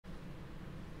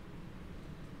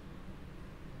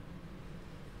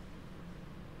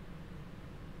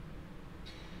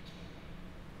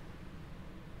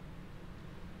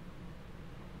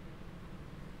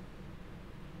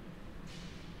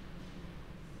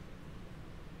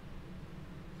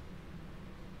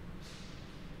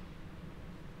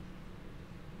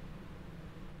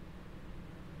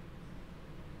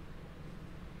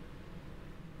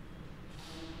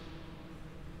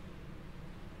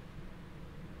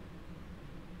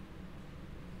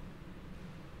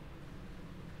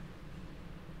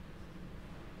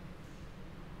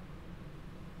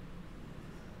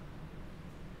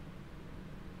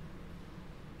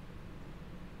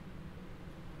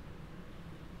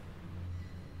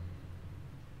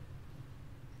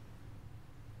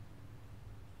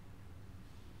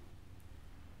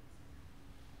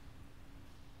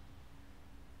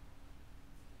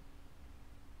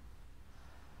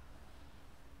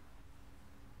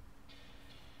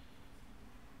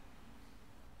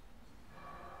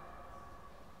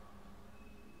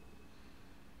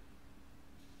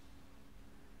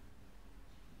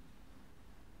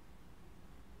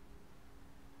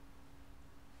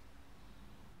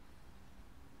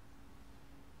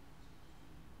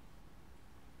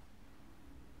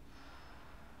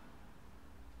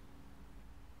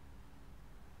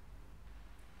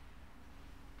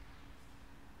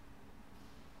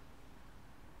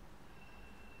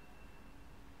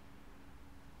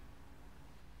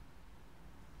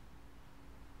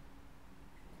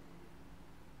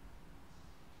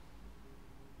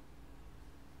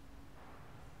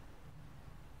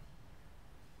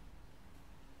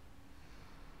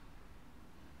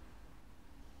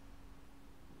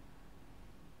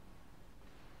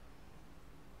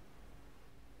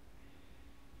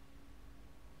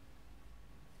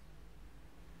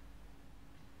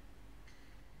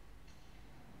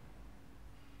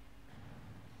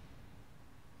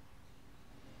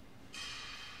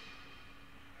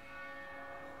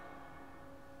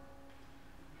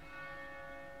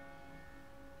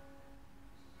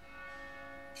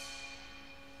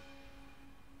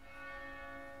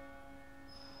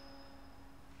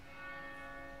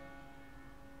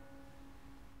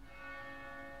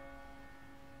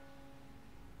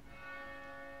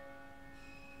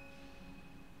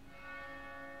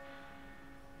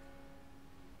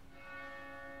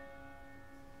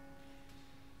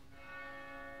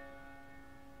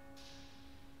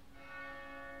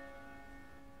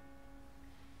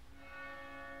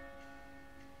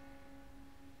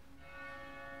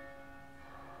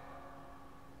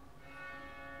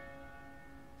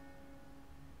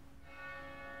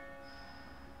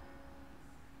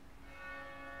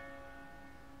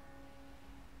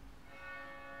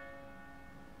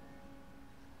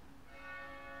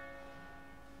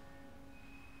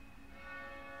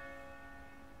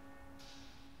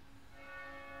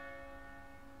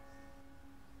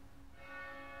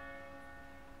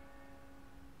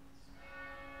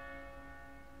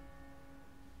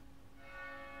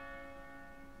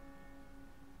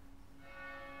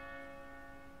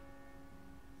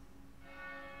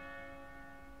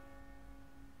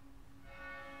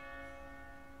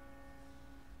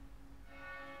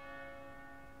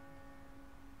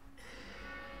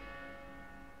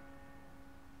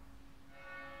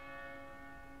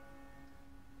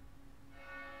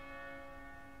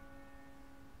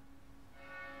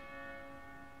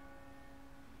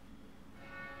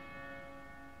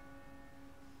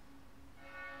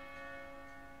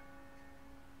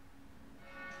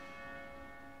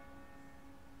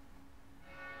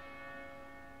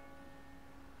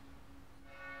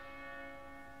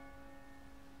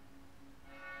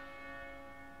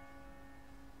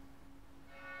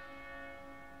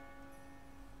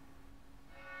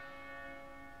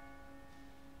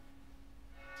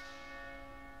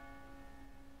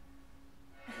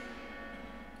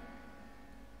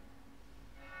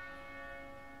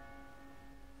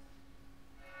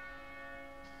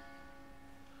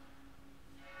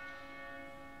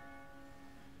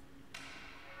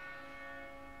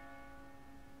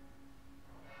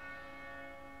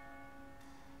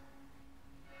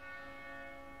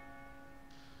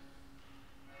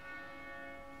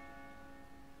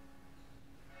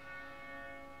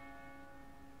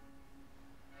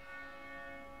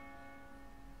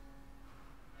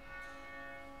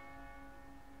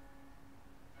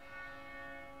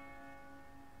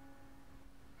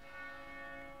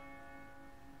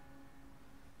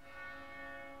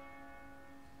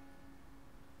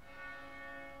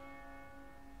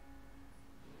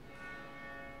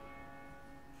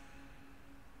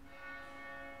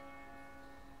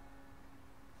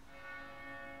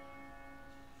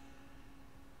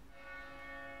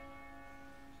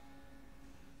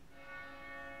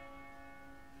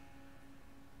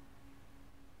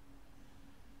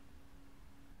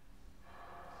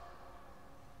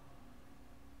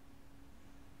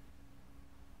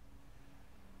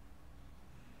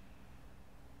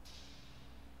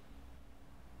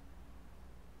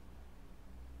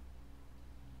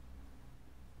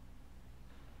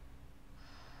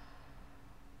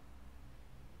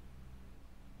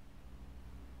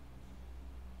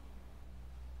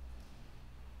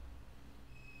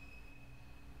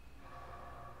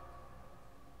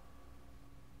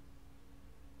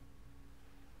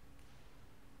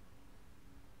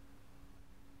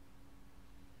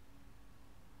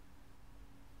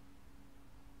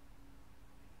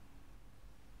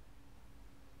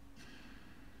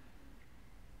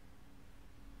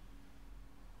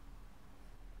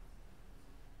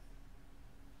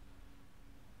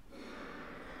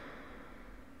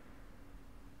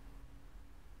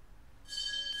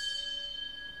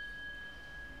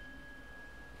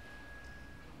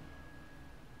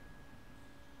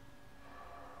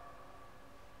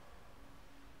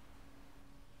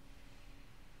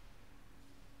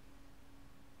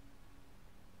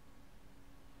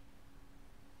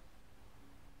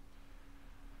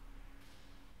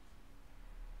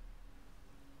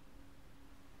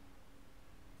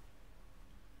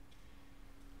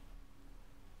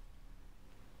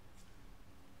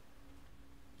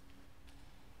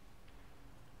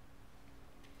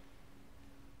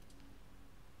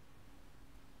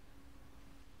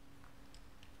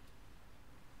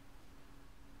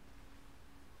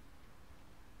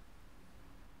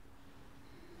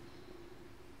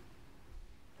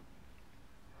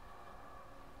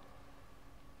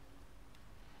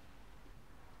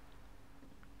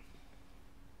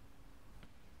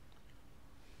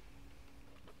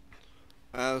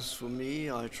As for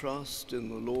me, I trust in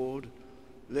the Lord.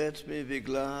 Let me be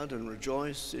glad and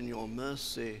rejoice in your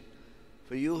mercy,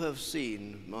 for you have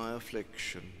seen my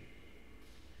affliction.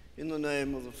 In the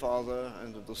name of the Father,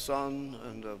 and of the Son,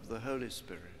 and of the Holy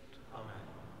Spirit. Amen.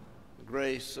 The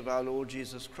grace of our Lord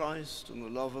Jesus Christ, and the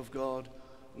love of God,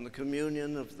 and the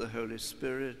communion of the Holy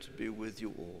Spirit be with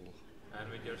you all.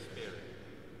 And with your spirit.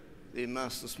 The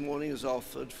Mass this morning is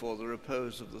offered for the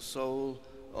repose of the soul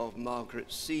of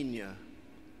Margaret Senior.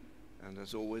 And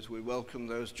as always, we welcome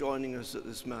those joining us at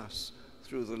this Mass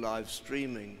through the live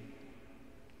streaming.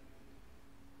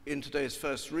 In today's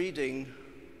first reading,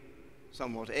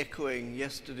 somewhat echoing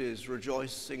yesterday's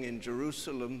rejoicing in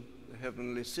Jerusalem, the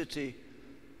heavenly city,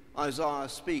 Isaiah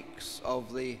speaks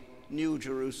of the New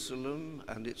Jerusalem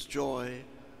and its joy,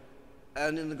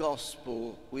 and in the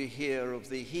Gospel we hear of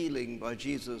the healing by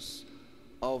Jesus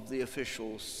of the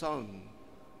official son,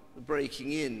 the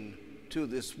breaking in to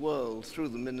this world through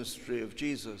the ministry of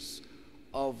Jesus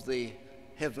of the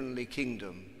heavenly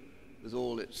kingdom with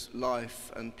all its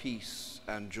life and peace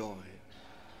and joy.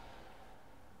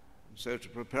 And so to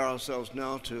prepare ourselves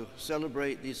now to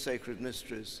celebrate these sacred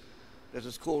mysteries, let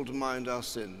us call to mind our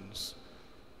sins.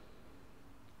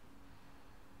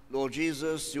 Lord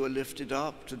Jesus, you are lifted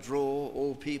up to draw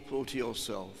all people to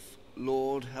yourself.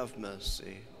 Lord, have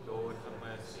mercy. Lord,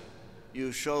 have mercy.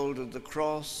 You shouldered the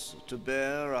cross to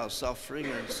bear our suffering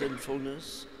and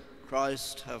sinfulness.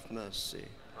 Christ, have mercy.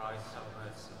 Christ, have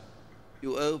mercy.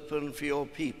 You open for your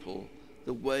people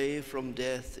the way from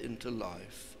death into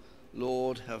life.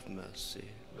 Lord, have mercy.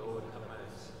 Lord, have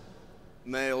mercy.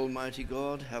 May Almighty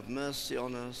God have mercy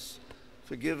on us,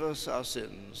 forgive us our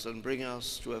sins, and bring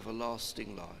us to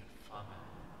everlasting life. Amen.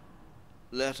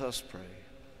 Let us pray.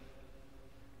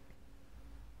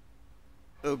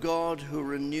 O God, who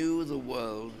renew the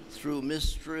world through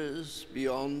mysteries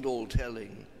beyond all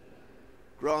telling,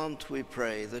 grant, we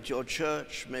pray, that your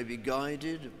Church may be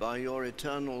guided by your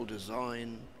eternal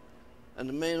design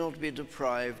and may not be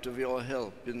deprived of your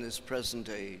help in this present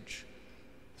age.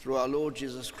 Through our Lord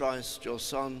Jesus Christ, your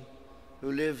Son,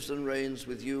 who lives and reigns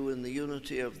with you in the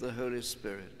unity of the Holy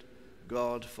Spirit,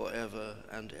 God forever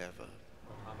and ever.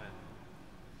 Amen.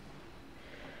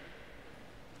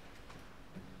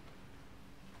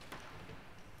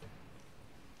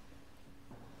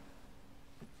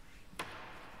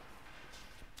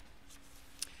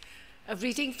 A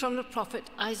reading from the prophet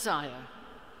Isaiah.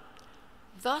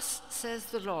 Thus says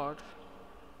the Lord,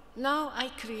 now I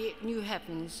create new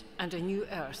heavens and a new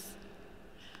earth,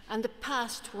 and the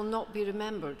past will not be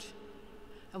remembered,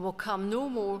 and will come no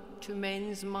more to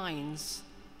men's minds.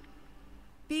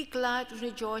 Be glad and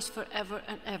rejoice forever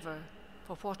and ever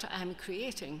for what I am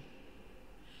creating,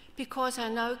 because I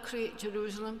now create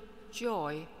Jerusalem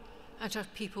joy and her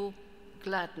people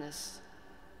gladness.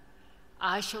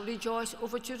 I shall rejoice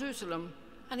over Jerusalem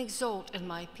and exult in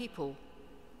my people.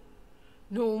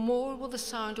 No more will the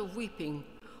sound of weeping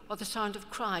or the sound of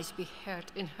cries be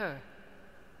heard in her.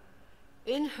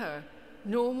 In her,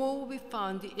 no more will be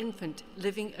found the infant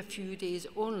living a few days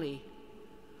only,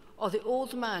 or the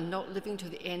old man not living to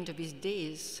the end of his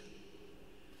days.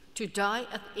 To die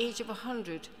at the age of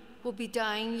 100 will be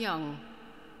dying young.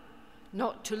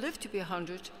 Not to live to be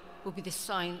 100 will be the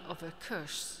sign of a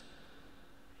curse.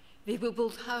 They will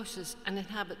build houses and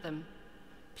inhabit them,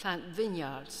 plant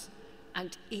vineyards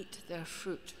and eat their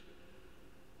fruit.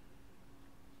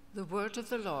 The word of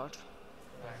the Lord.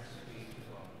 Thanks be to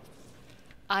God.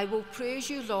 I will praise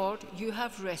you, Lord, you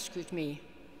have rescued me.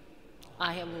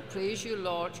 I will praise you,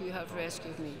 Lord, you have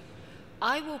rescued me.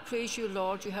 I will praise you,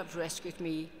 Lord, you have rescued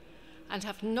me, and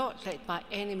have not let my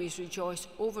enemies rejoice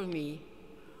over me.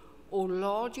 O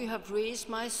Lord, you have raised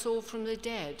my soul from the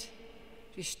dead,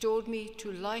 restored me to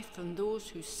life from those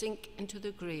who sink into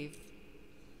the grave.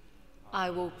 I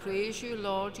will praise you,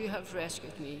 Lord, you have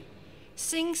rescued me.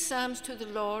 Sing psalms to the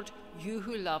Lord, you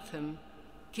who love him.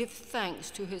 Give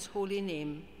thanks to his holy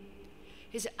name.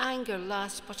 His anger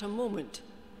lasts but a moment,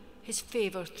 his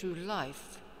favor through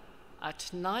life.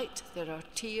 At night there are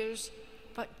tears,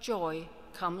 but joy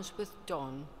comes with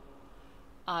dawn.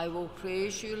 I will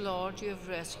praise you, Lord, you have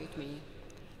rescued me.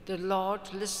 The Lord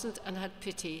listened and had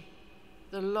pity.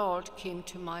 The Lord came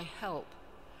to my help.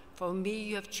 For me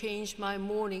you have changed my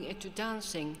mourning into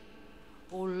dancing.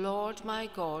 O Lord my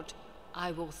God,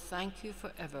 I will thank you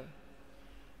forever.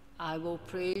 I will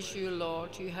praise you,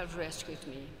 Lord, you have rescued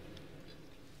me.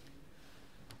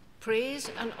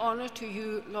 Praise and honor to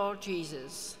you, Lord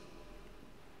Jesus.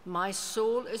 My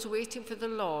soul is waiting for the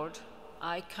Lord.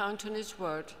 I count on his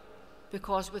word,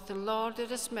 because with the Lord there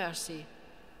is mercy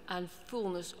and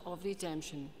fullness of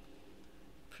redemption.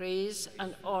 Praise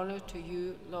and honour to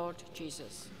you, Lord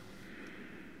Jesus.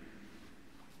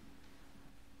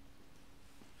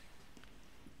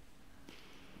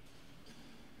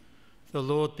 The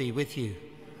Lord be with you.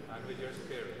 And with your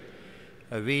spirit.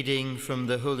 A reading from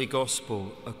the Holy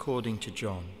Gospel according to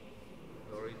John.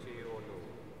 Glory to you, O Lord.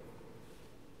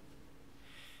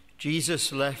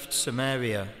 Jesus left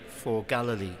Samaria for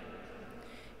Galilee.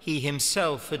 He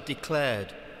himself had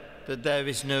declared that there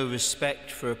is no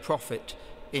respect for a prophet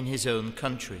in his own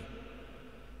country.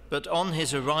 But on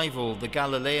his arrival, the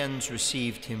Galileans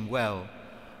received him well,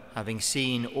 having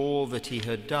seen all that he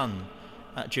had done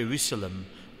at Jerusalem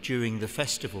during the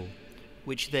festival,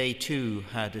 which they too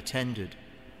had attended.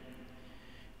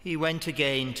 He went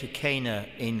again to Cana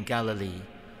in Galilee,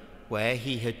 where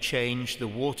he had changed the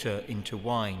water into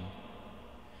wine.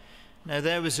 Now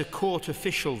there was a court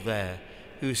official there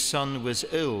whose son was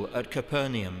ill at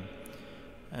Capernaum,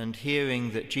 and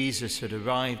hearing that Jesus had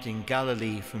arrived in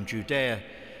Galilee from Judea,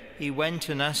 he went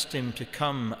and asked him to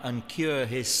come and cure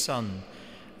his son,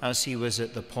 as he was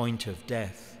at the point of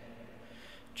death.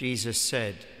 Jesus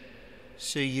said,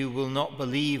 "So you will not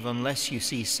believe unless you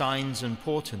see signs and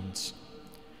portents?"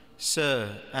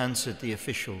 "Sir," answered the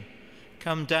official,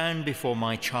 "come down before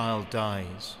my child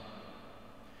dies."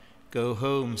 "Go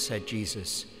home," said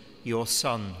Jesus, "your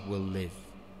son will live."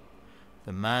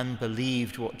 The man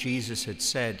believed what Jesus had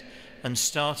said and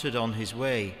started on his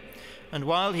way. And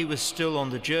while he was still on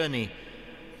the journey,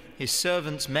 his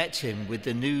servants met him with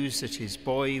the news that his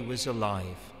boy was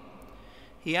alive.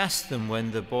 He asked them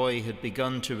when the boy had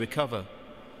begun to recover.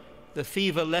 "The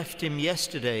fever left him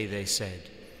yesterday," they said,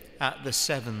 "at the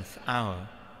 7th hour."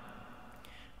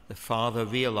 The father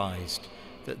realized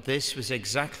that this was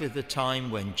exactly the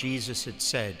time when Jesus had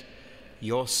said,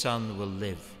 "Your son will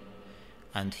live,"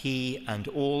 and he and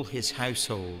all his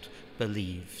household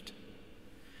believed.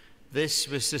 This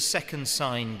was the second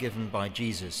sign given by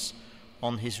Jesus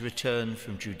on his return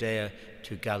from Judea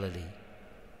to Galilee.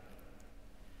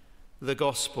 The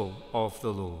Gospel of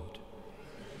the Lord.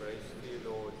 Praise to you,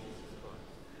 Lord Jesus Christ.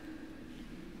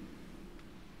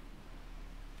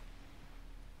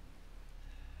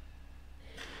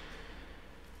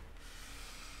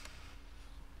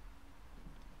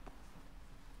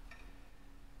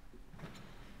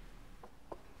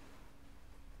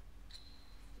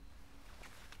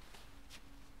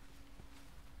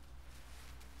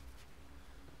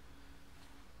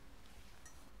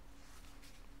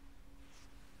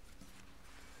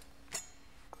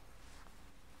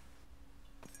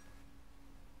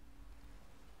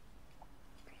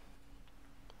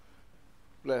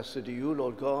 Blessed are you,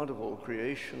 Lord God of all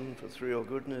creation, for through your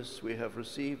goodness we have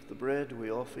received the bread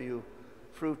we offer you,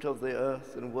 fruit of the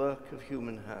earth and work of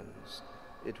human hands.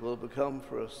 It will become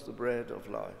for us the bread of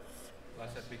life.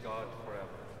 Blessed be God forever.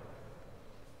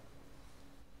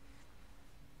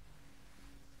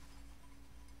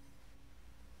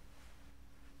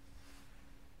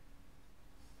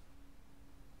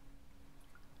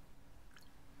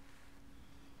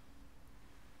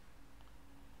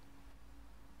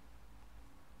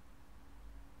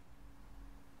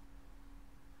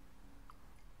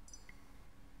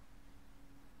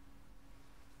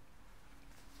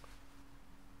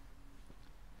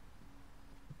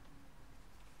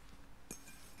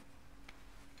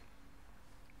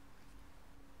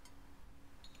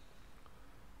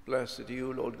 Blessed are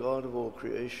you, Lord God of all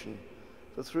creation,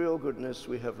 for through your goodness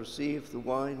we have received the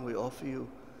wine we offer you,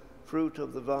 fruit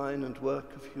of the vine and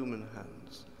work of human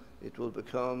hands. It will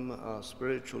become our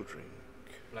spiritual drink.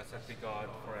 Blessed be God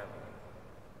forever.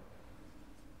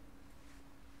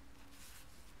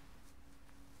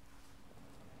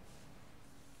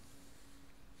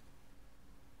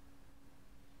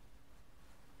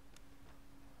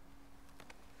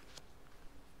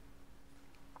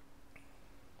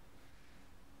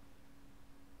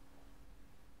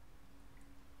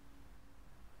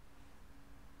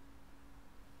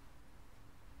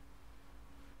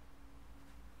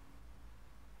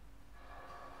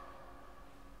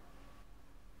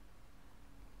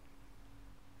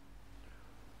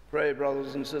 Pray,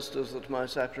 brothers and sisters, that my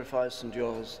sacrifice and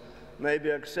yours may be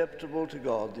acceptable to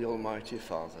God, the Almighty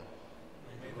Father.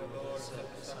 May the Lord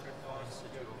accept the sacrifice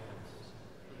at your hands,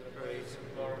 for the praise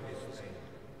and glory of his name,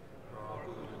 for our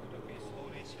good and of his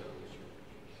holy church.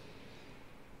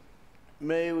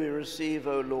 May we receive,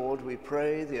 O Lord, we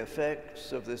pray, the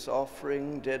effects of this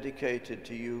offering dedicated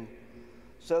to you,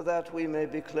 so that we may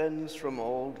be cleansed from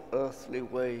all earthly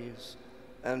ways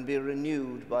and be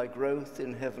renewed by growth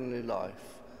in heavenly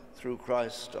life, through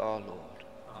Christ our Lord.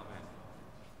 Amen.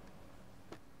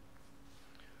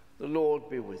 The Lord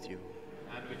be with you.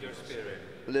 and with your spirit.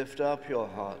 Lift up your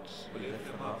hearts. We lift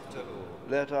them up to the Lord.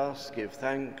 Let us give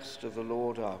thanks to the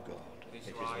Lord our God. It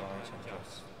is right and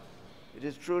just. It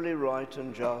is truly right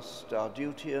and just, our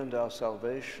duty and our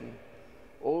salvation,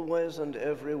 always and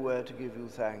everywhere to give you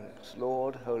thanks,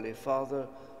 Lord, Holy Father,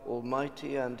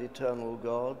 Almighty and eternal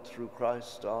God, through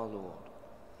Christ our Lord.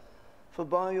 For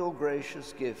by your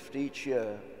gracious gift each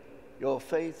year, your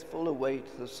faithful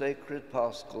await the sacred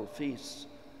Paschal feasts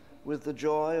with the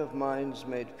joy of minds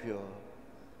made pure,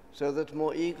 so that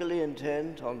more eagerly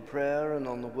intent on prayer and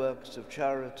on the works of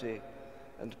charity,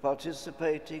 and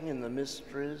participating in the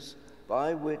mysteries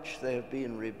by which they have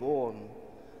been reborn,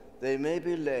 they may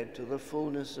be led to the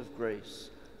fullness of grace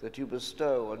that you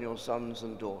bestow on your sons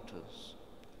and daughters.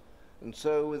 And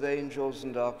so with angels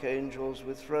and archangels,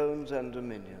 with thrones and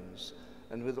dominions,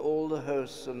 and with all the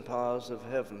hosts and powers of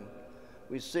heaven,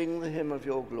 we sing the hymn of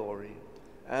your glory,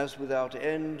 as without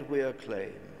end we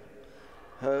acclaim.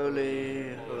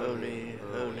 Holy, holy,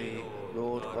 holy,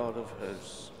 Lord God of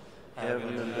hosts,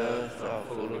 heaven and earth are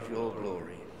full of your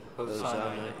glory.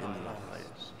 Hosanna in the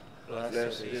highest.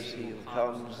 Blessed is he who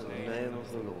comes in the name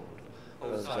of the Lord.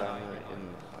 Hosanna in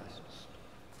the highest.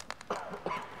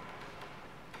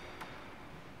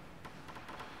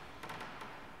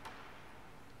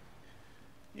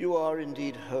 You are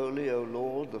indeed holy, O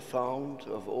Lord, the fount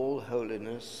of all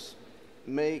holiness.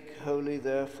 Make holy,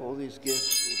 therefore, these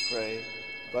gifts, we pray,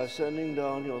 by sending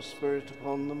down your Spirit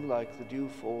upon them like the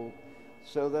dewfall,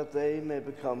 so that they may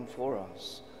become for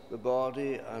us the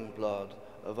body and blood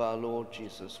of our Lord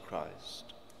Jesus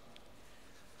Christ.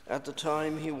 At the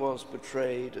time he was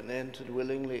betrayed and entered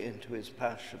willingly into his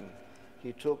passion,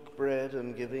 he took bread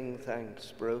and, giving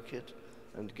thanks, broke it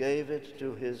and gave it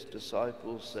to his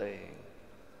disciples, saying,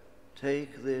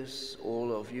 "Take this,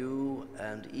 all of you,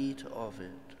 and eat of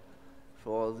it,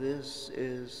 for this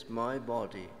is my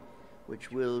body,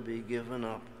 which will be given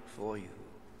up for you."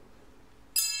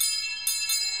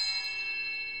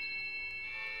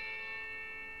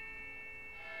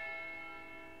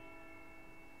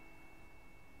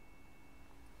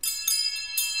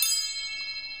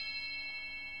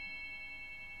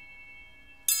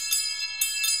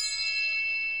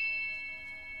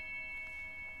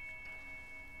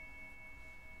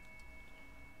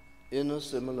 In a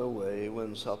similar way,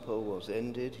 when supper was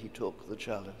ended, he took the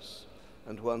chalice,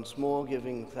 and once more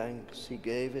giving thanks, he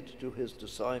gave it to his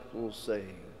disciples,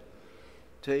 saying,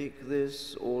 "Take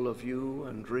this, all of you,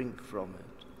 and drink from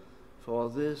it, for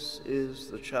this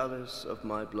is the chalice of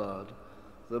my blood,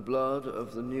 the blood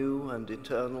of the new and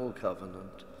eternal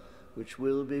covenant, which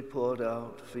will be poured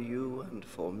out for you and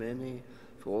for many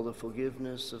for the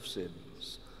forgiveness of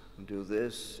sins. And do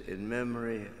this in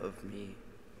memory of me."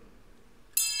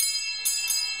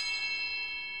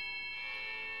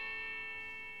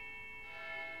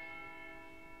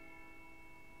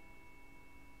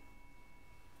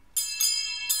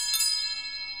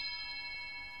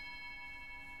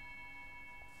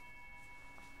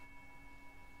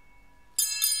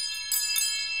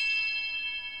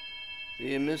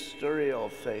 The mystery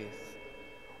of faith.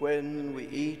 When we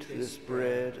eat this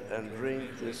bread and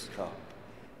drink this cup,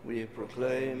 we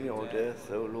proclaim your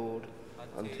death, O Lord,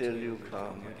 until you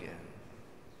come again.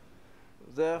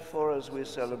 Therefore, as we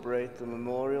celebrate the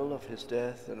memorial of his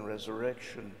death and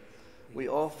resurrection, we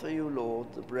offer you,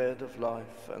 Lord, the bread of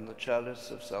life and the chalice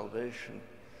of salvation,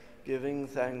 giving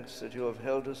thanks that you have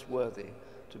held us worthy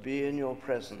to be in your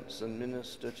presence and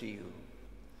minister to you.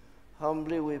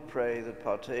 Humbly we pray that,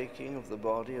 partaking of the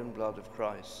body and blood of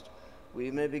Christ,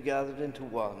 we may be gathered into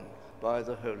one by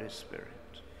the Holy Spirit.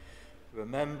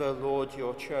 Remember, Lord,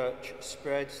 your church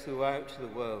spread throughout the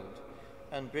world,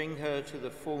 and bring her to the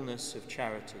fullness of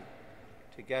charity,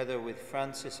 together with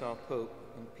Francis our Pope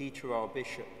and Peter our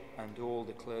Bishop and all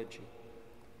the clergy.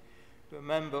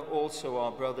 Remember also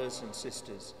our brothers and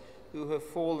sisters who have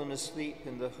fallen asleep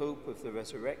in the hope of the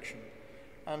resurrection,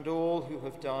 and all who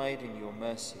have died in your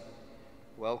mercy.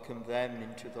 Welcome them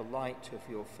into the light of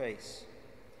your face.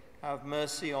 Have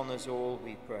mercy on us all,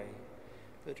 we pray,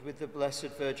 that with the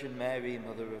Blessed Virgin Mary,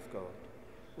 Mother of God,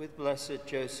 with blessed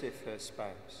Joseph, her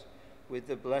spouse, with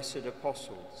the blessed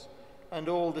apostles, and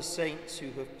all the saints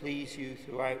who have pleased you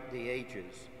throughout the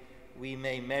ages, we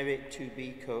may merit to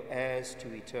be co-heirs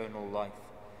to eternal life,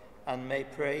 and may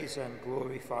praise and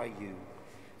glorify you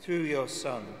through your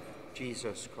Son,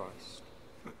 Jesus Christ.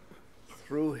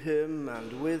 Through him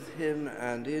and with him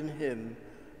and in him,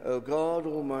 O God,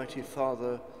 Almighty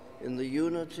Father, in the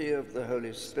unity of the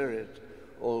Holy Spirit,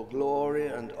 all glory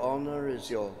and honor is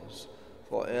yours,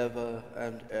 forever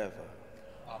and ever.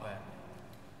 Amen.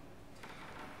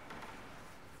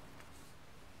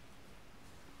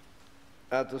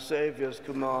 At the Saviour's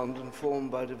command,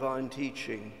 informed by divine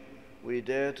teaching, we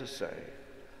dare to say,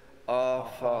 Our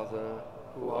Father,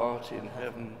 who art in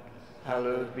heaven,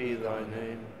 hallowed be thy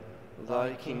name.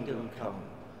 Thy kingdom come,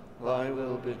 thy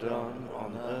will be done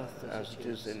on earth as it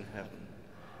is in heaven.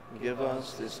 Give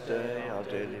us this day our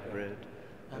daily bread,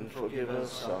 and forgive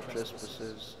us our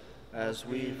trespasses, as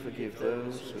we forgive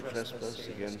those who trespass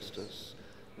against us.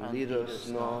 And lead us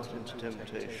not into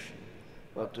temptation,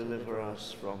 but deliver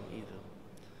us from evil.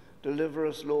 Deliver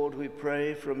us, Lord, we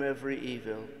pray, from every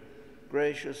evil.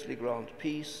 Graciously grant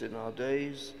peace in our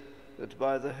days, that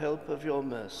by the help of your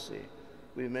mercy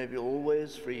we may be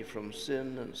always free from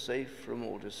sin and safe from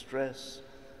all distress,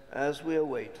 as we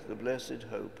await the blessed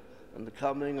hope and the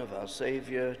coming of our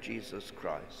Saviour, Jesus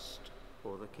Christ.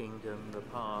 For the kingdom, the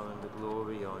power, and the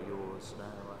glory are yours now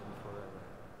and forever.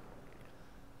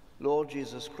 Lord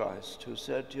Jesus Christ, who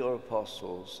said to your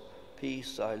apostles,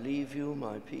 Peace I leave you,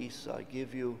 my peace I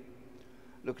give you,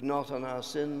 look not on our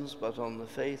sins, but on the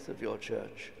faith of your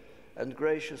Church, and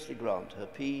graciously grant her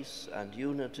peace and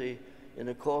unity in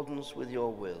accordance with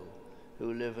your will,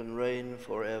 who live and reign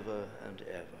forever and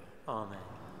ever. Amen.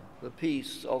 The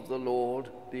peace of the Lord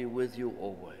be with you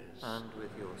always. And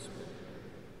with your spirit.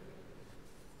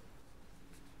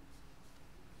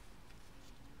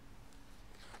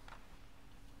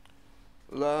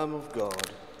 Lamb of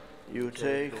God, you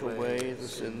take away the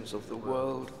sins of the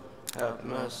world, have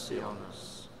mercy on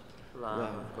us.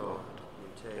 Lamb of God,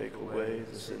 you take away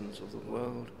the sins of the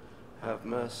world, have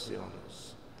mercy on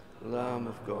us. Lamb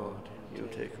of God, you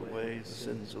take away the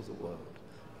sins of the world,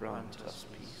 grant us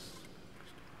peace.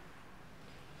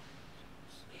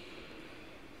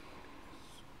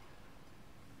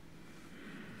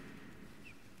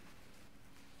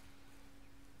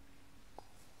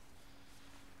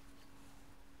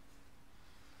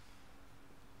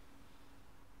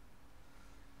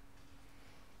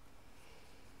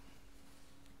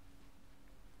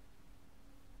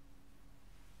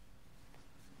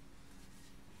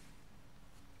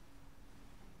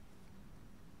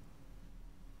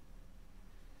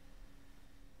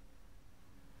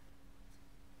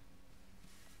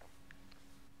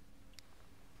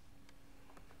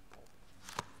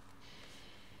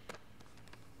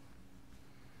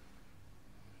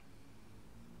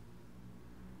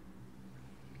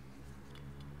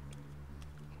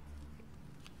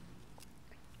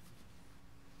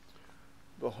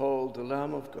 Behold the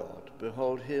Lamb of God,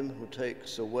 behold him who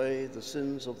takes away the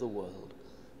sins of the world.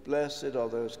 Blessed are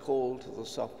those called to the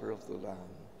supper of the Lamb.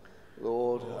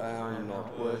 Lord, I am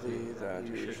not worthy that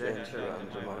you should enter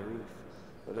under my roof,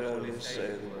 but only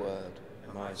say the word,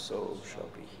 and my soul shall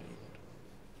be healed.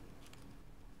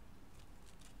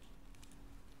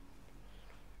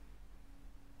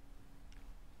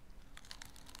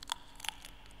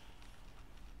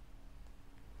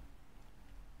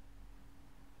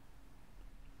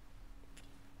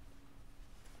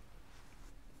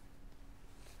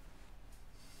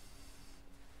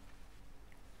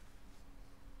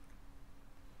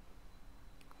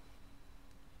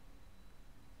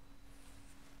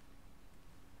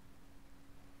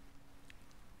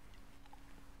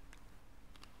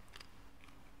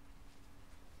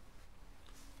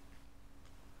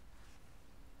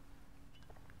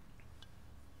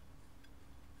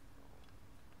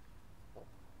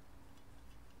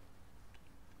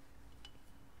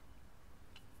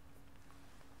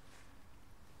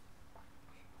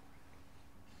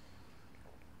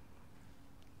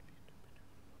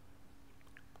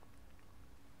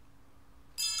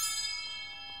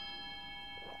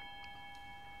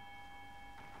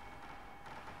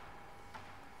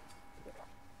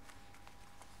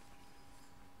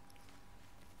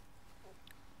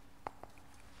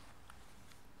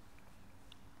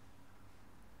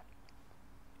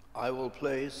 I will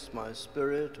place my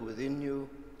spirit within you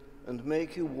and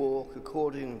make you walk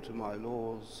according to my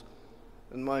laws,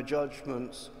 and my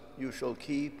judgments you shall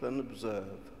keep and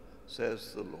observe,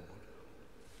 says the Lord.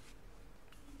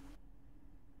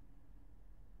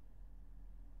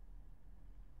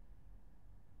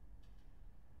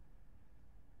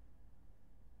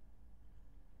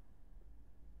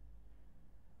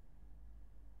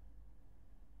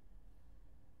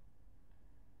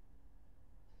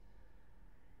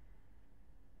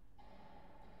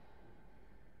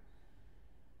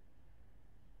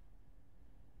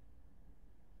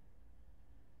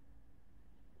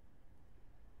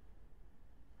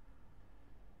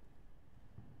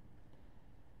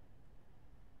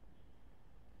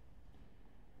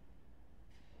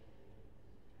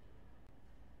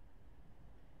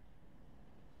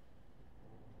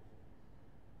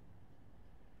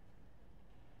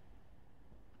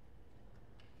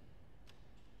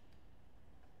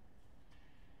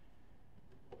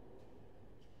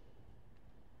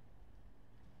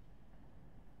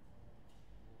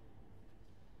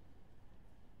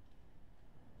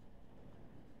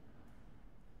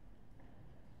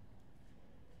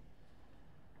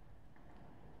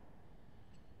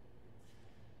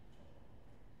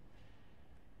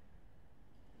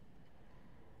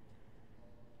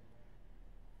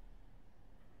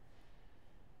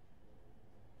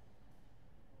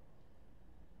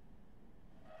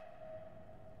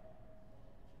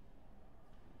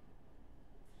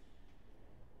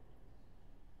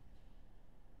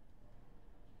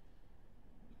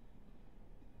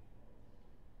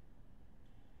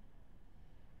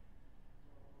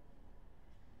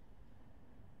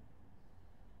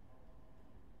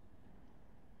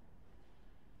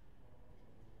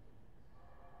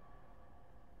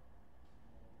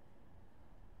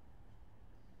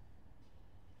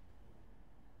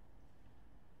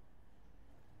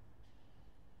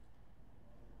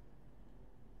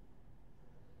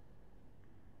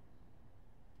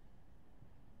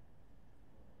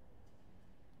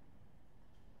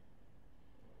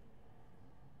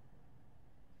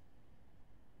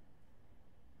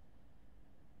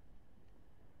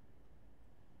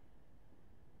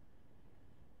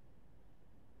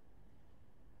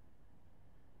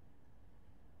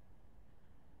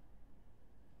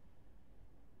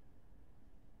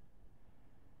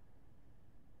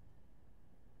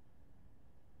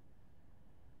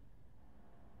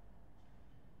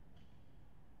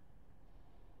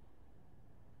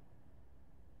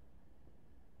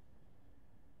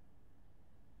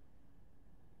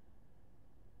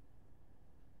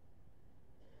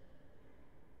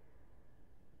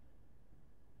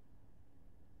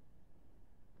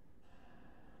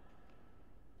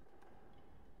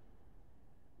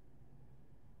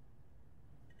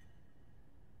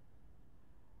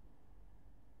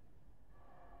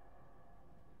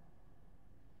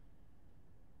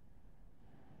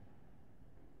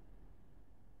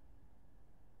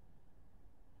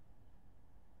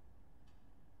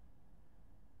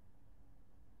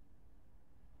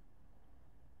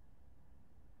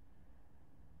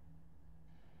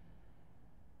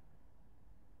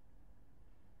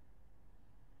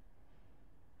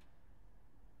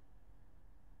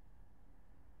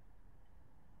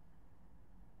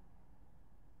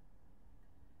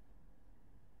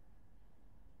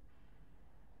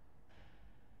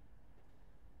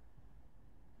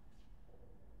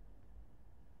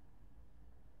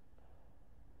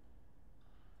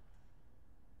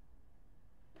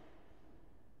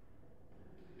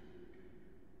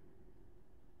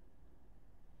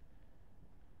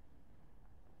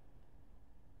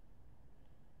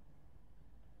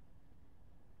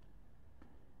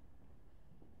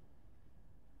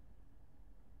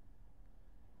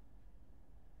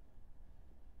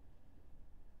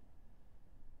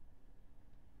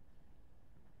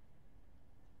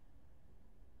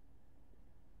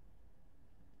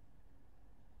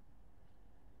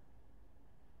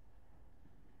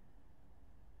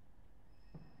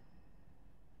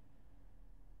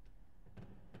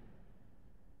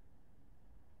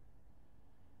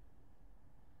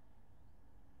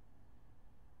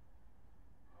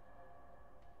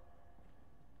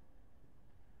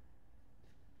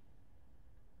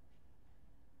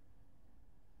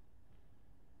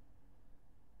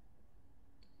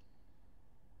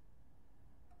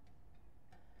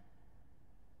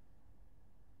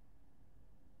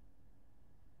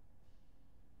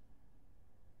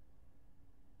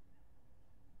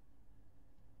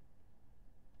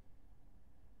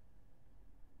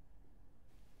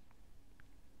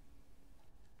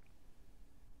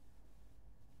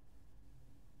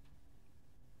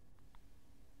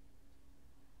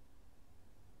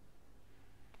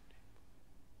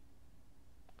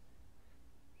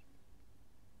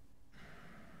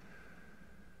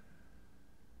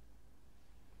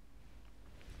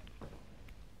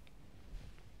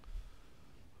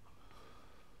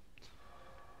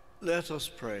 Let us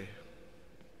pray.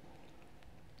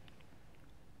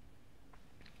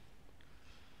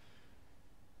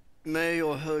 May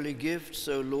your holy gifts,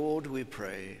 O Lord, we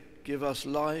pray, give us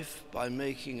life by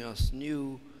making us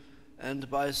new, and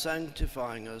by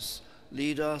sanctifying us,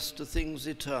 lead us to things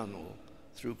eternal,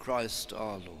 through Christ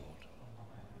our Lord.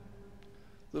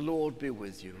 The Lord be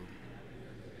with you.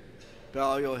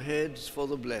 Bow your heads for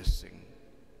the blessing.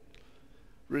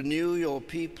 Renew your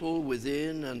people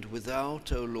within and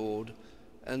without, O Lord,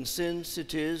 and since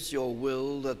it is your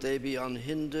will that they be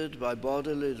unhindered by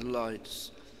bodily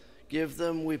delights, give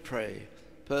them, we pray,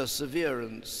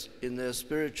 perseverance in their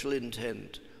spiritual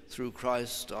intent through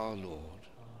Christ our Lord.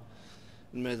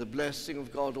 And may the blessing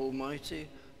of God Almighty,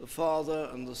 the Father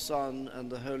and the Son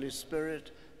and the Holy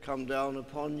Spirit come down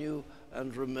upon you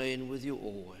and remain with you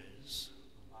always.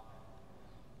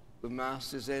 The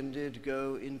Mass is ended.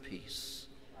 Go in peace.